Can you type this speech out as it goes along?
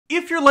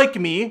If you're like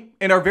me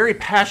and are very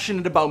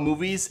passionate about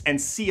movies and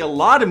see a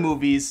lot of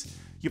movies,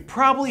 you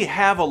probably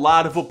have a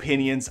lot of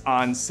opinions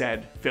on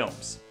said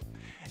films.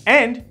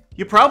 And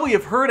you probably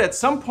have heard at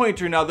some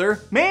point or another,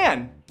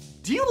 man,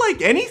 do you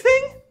like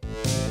anything?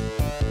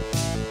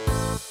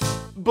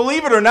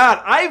 Believe it or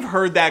not, I've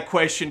heard that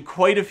question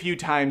quite a few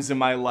times in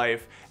my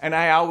life, and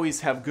I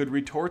always have good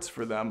retorts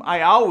for them.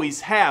 I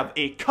always have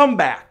a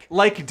comeback.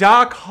 Like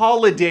Doc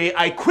Holliday,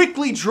 I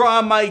quickly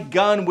draw my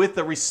gun with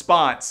a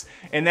response,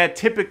 and that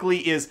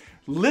typically is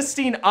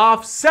listing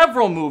off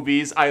several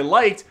movies I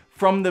liked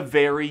from the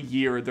very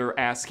year they're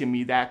asking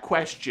me that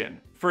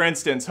question. For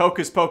instance,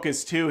 Hocus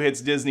Pocus 2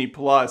 hits Disney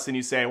Plus, and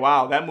you say,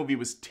 wow, that movie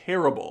was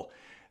terrible.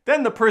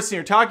 Then the person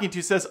you're talking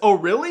to says, oh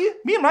really?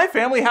 Me and my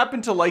family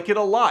happen to like it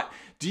a lot.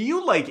 Do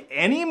you like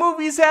any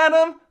movies,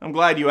 Adam? I'm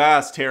glad you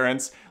asked,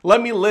 Terrence.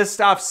 Let me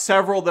list off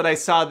several that I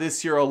saw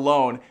this year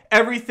alone.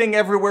 Everything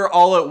Everywhere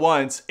All at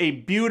Once, a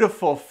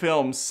beautiful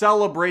film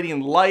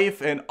celebrating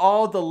life and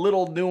all the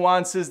little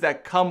nuances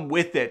that come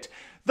with it.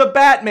 The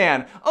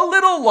Batman, a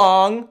little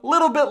long,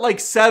 little bit like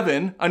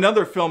Seven,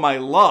 another film I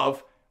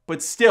love,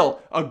 but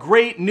still a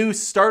great new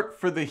start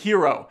for the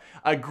hero.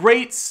 A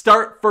great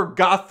start for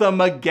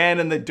Gotham again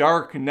in The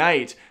Dark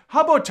Knight.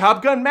 How about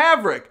Top Gun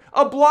Maverick?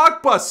 A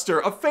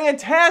blockbuster, a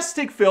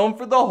fantastic film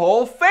for the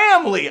whole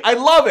family. I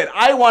love it.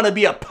 I want to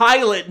be a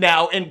pilot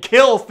now and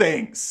kill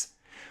things.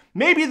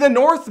 Maybe The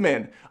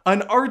Northman,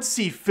 an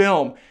artsy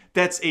film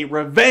that's a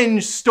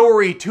revenge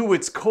story to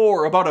its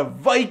core about a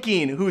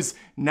Viking who's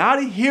not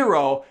a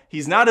hero,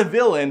 he's not a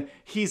villain,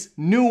 he's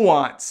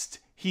nuanced,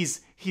 he's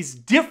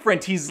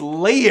different, he's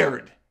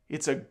layered.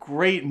 It's a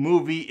great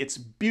movie, it's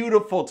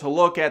beautiful to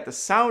look at, the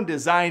sound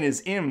design is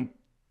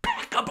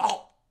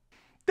impeccable.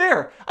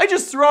 There, I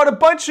just threw out a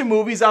bunch of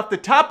movies off the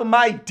top of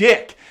my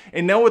dick.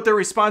 And know what their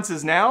response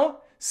is now?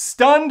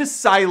 Stunned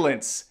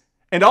silence.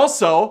 And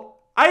also,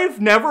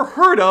 I've never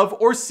heard of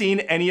or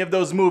seen any of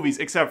those movies,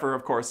 except for,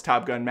 of course,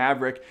 Top Gun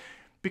Maverick.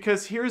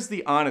 Because here's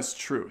the honest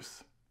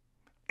truth.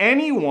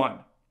 Anyone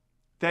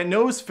that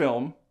knows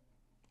film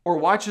or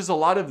watches a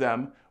lot of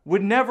them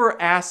would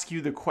never ask you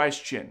the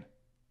question,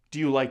 do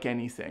you like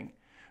anything?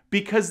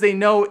 Because they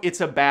know it's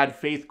a bad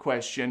faith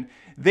question.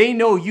 They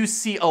know you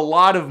see a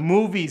lot of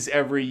movies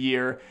every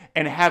year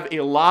and have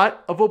a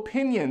lot of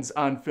opinions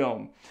on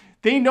film.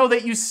 They know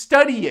that you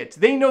study it.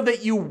 They know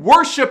that you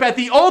worship at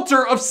the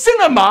altar of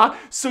cinema,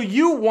 so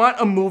you want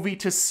a movie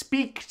to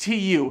speak to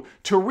you,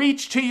 to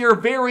reach to your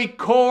very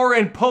core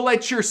and pull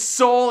at your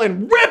soul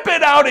and rip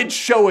it out and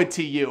show it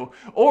to you.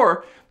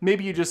 Or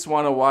maybe you just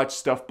want to watch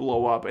stuff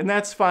blow up, and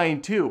that's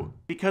fine too.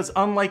 Because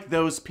unlike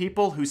those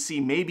people who see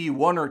maybe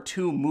 1 or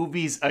 2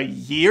 movies a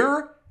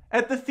year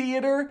at the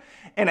theater,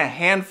 and a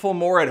handful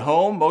more at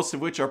home, most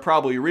of which are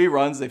probably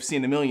reruns they've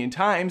seen a million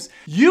times,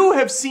 you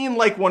have seen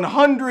like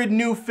 100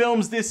 new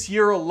films this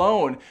year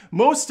alone,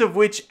 most of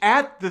which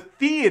at the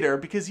theater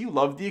because you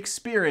love the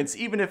experience,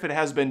 even if it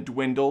has been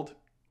dwindled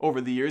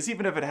over the years,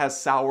 even if it has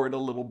soured a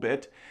little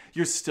bit,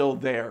 you're still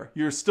there.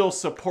 You're still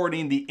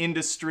supporting the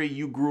industry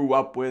you grew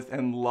up with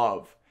and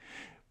love.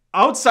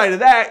 Outside of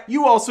that,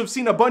 you also have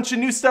seen a bunch of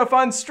new stuff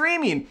on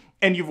streaming,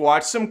 and you've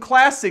watched some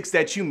classics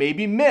that you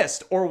maybe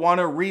missed or want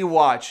to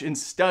rewatch and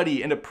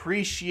study and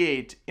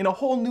appreciate in a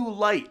whole new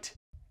light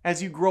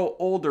as you grow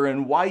older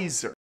and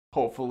wiser,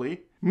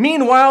 hopefully.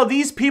 Meanwhile,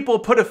 these people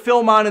put a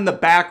film on in the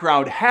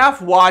background,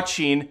 half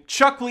watching,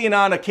 chuckling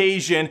on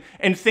occasion,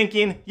 and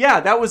thinking, yeah,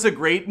 that was a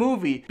great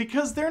movie.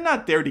 Because they're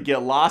not there to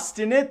get lost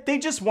in it. They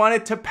just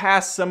wanted to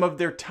pass some of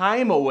their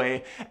time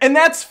away. And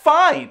that's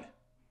fine.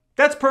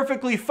 That's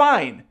perfectly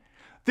fine.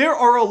 There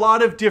are a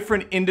lot of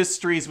different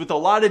industries with a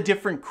lot of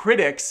different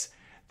critics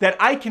that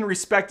I can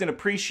respect and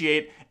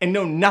appreciate and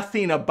know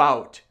nothing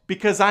about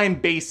because I'm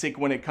basic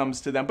when it comes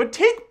to them. But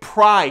take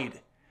pride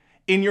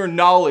in your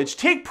knowledge.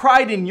 Take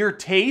pride in your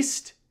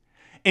taste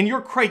and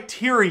your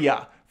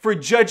criteria for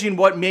judging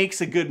what makes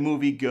a good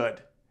movie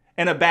good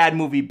and a bad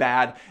movie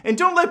bad. And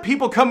don't let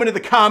people come into the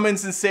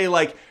comments and say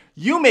like,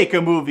 you make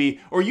a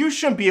movie, or you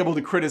shouldn't be able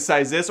to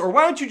criticize this, or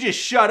why don't you just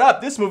shut up?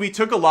 This movie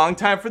took a long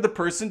time for the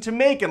person to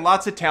make, and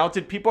lots of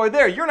talented people are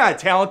there. You're not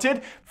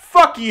talented.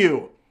 Fuck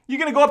you. You're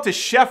gonna go up to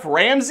Chef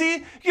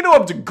Ramsay? You're gonna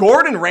go up to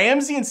Gordon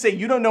Ramsay and say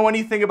you don't know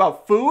anything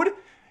about food?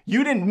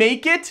 You didn't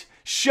make it?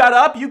 Shut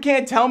up. You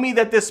can't tell me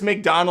that this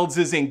McDonald's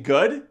isn't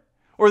good,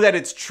 or that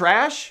it's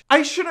trash.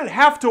 I shouldn't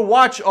have to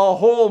watch a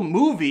whole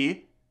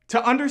movie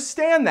to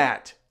understand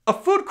that. A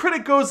food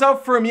critic goes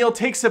out for a meal,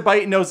 takes a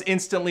bite, and knows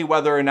instantly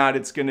whether or not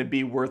it's going to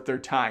be worth their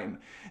time.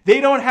 They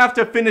don't have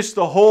to finish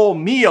the whole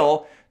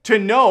meal to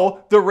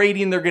know the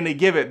rating they're going to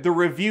give it, the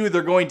review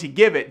they're going to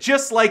give it.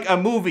 Just like a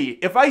movie.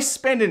 If I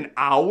spend an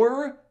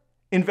hour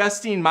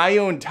investing my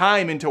own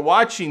time into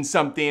watching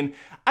something,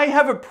 I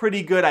have a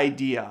pretty good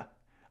idea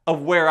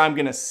of where I'm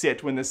gonna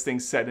sit when this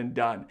thing's said and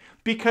done.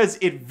 Because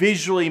it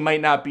visually might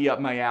not be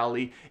up my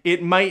alley.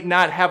 It might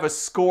not have a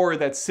score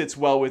that sits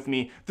well with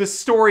me. The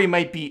story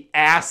might be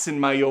ass in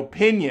my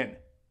opinion.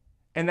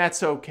 And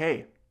that's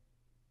okay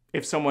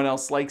if someone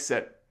else likes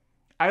it.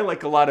 I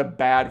like a lot of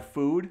bad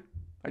food.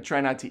 I try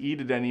not to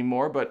eat it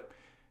anymore, but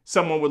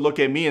Someone would look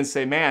at me and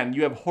say, man,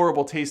 you have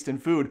horrible taste in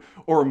food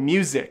or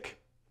music.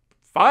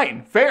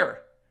 Fine,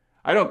 fair.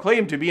 I don't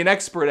claim to be an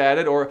expert at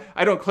it, or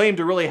I don't claim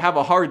to really have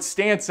a hard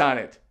stance on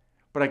it.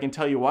 But I can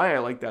tell you why I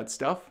like that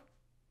stuff.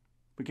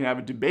 We can have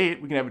a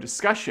debate, we can have a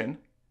discussion.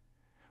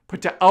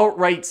 But to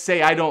outright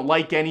say I don't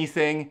like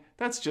anything,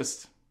 it's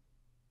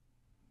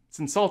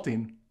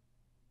insulting.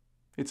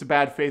 It's a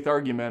bad faith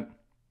argument.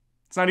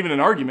 It's not even an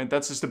argument,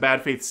 that's just a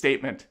bad faith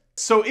statement.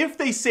 So if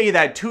they say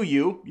that to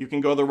you, you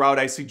can go the route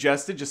I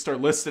suggested, just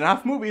start listing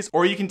off movies,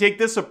 or you can take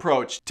this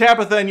approach.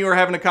 Tabitha and you are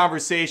having a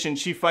conversation,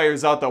 she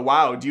fires out the,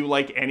 wow, do you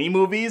like any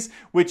movies?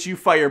 Which you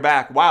fire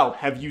back, wow,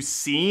 have you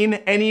seen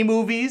any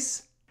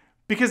movies?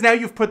 Because now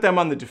you've put them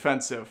on the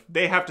defensive.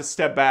 They have to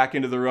step back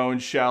into their own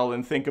shell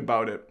and think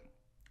about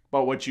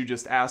what you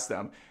just asked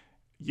them.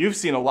 You've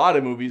seen a lot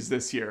of movies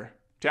this year.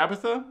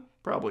 Tabitha?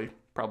 Probably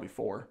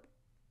 4.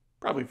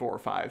 Probably 4 or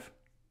 5.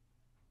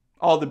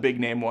 All the big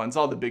name ones,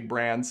 all the big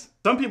brands.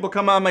 Some people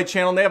come on my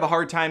channel and they have a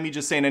hard time me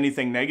just saying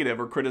anything negative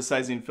or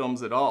criticizing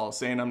films at all,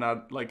 saying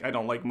I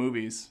don't like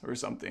movies or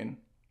something.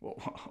 Well,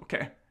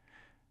 okay.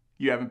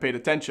 You haven't paid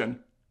attention.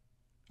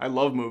 I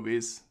love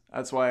movies.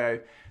 That's why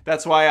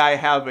I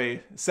have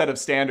a set of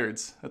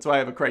standards. That's why I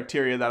have a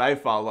criteria that I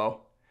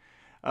follow.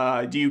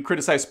 Do you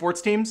criticize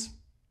sports teams?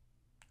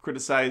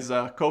 Criticize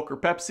Coke or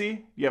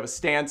Pepsi? You have a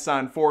stance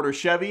on Ford or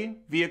Chevy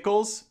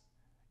vehicles?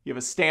 You have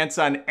a stance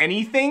on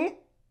anything?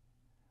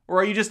 Or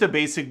are you just a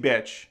basic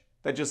bitch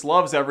that just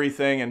loves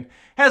everything and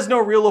has no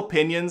real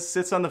opinions,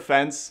 sits on the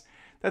fence?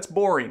 That's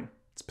boring.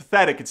 It's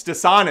pathetic. It's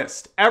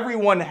dishonest.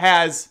 Everyone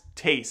has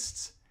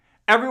tastes.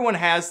 Everyone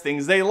has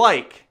things they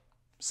like.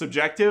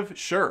 Subjective?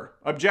 Sure.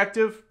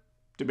 Objective?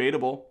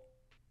 Debatable.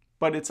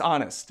 But it's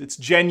honest. It's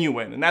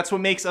genuine. And that's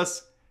what makes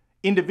us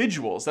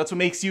individuals. That's what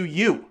makes you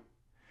you.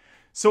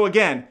 So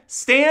again,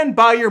 stand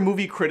by your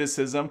movie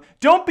criticism.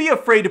 Don't be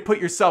afraid to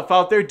put yourself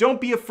out there. Don't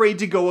be afraid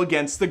to go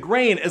against the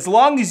grain, as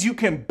long as you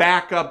can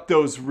back up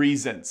those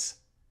reasons.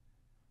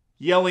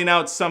 Yelling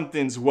out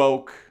something's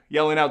woke,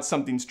 yelling out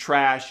something's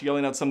trash,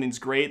 yelling out something's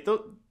great,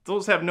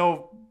 those have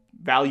no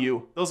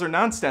value. Those are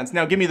nonsense.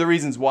 Now give me the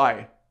reasons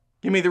why.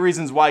 Give me the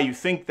reasons why you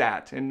think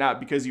that, and not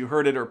because you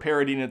heard it or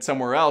parodying it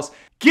somewhere else.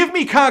 Give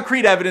me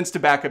concrete evidence to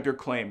back up your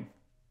claim.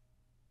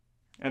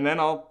 And then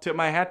I'll tip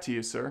my hat to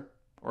you, sir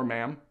or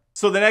ma'am.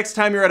 So the next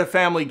time you're at a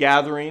family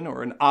gathering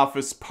or an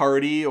office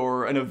party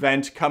or an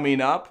event coming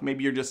up,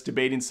 maybe you're just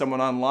debating someone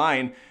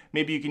online,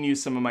 maybe you can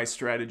use some of my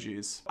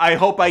strategies. I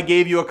hope I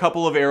gave you a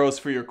couple of arrows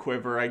for your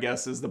quiver, I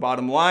guess is the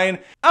bottom line.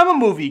 I'm a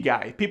movie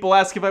guy. People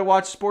ask if I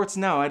watch sports.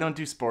 No, I don't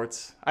do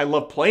sports. I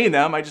love playing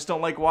them, I just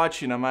don't like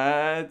watching them.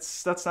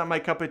 That's not my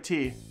cup of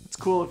tea. It's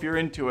cool if you're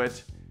into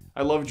it.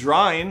 I love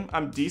drawing.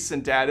 I'm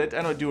decent at it.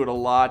 I don't do it a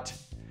lot.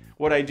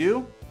 What I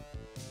do?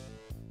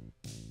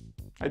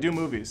 I do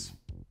movies.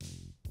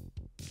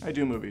 I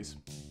do movies.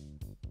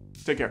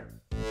 Take care.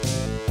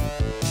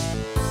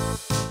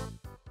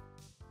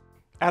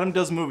 Adam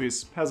Does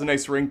Movies. Has a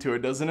nice ring to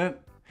it, doesn't it?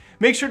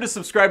 Make sure to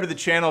subscribe to the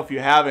channel if you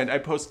haven't. I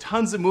post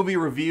tons of movie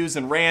reviews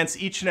and rants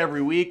each and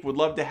every week. Would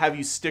love to have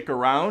you stick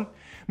around.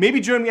 Maybe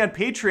join me on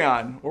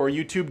Patreon or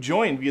YouTube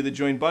Join via the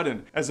join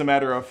button, as a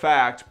matter of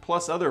fact,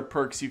 plus other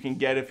perks you can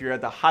get if you're at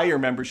the higher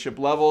membership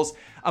levels.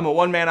 I'm a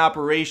one-man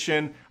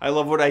operation. I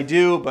love what I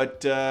do,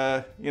 but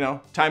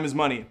time is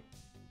money.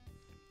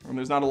 And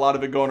there's not a lot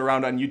of it going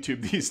around on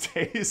YouTube these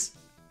days.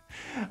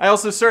 I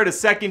also started a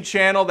second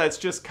channel that's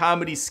just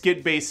comedy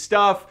skit-based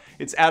stuff.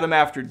 It's Adam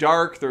After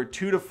Dark. There are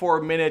 2 to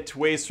 4 minute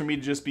ways for me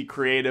to just be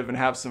creative and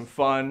have some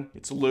fun.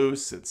 It's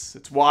loose,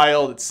 it's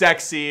wild, it's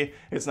sexy.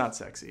 It's not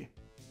sexy.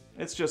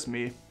 It's just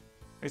me.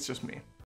 It's just me.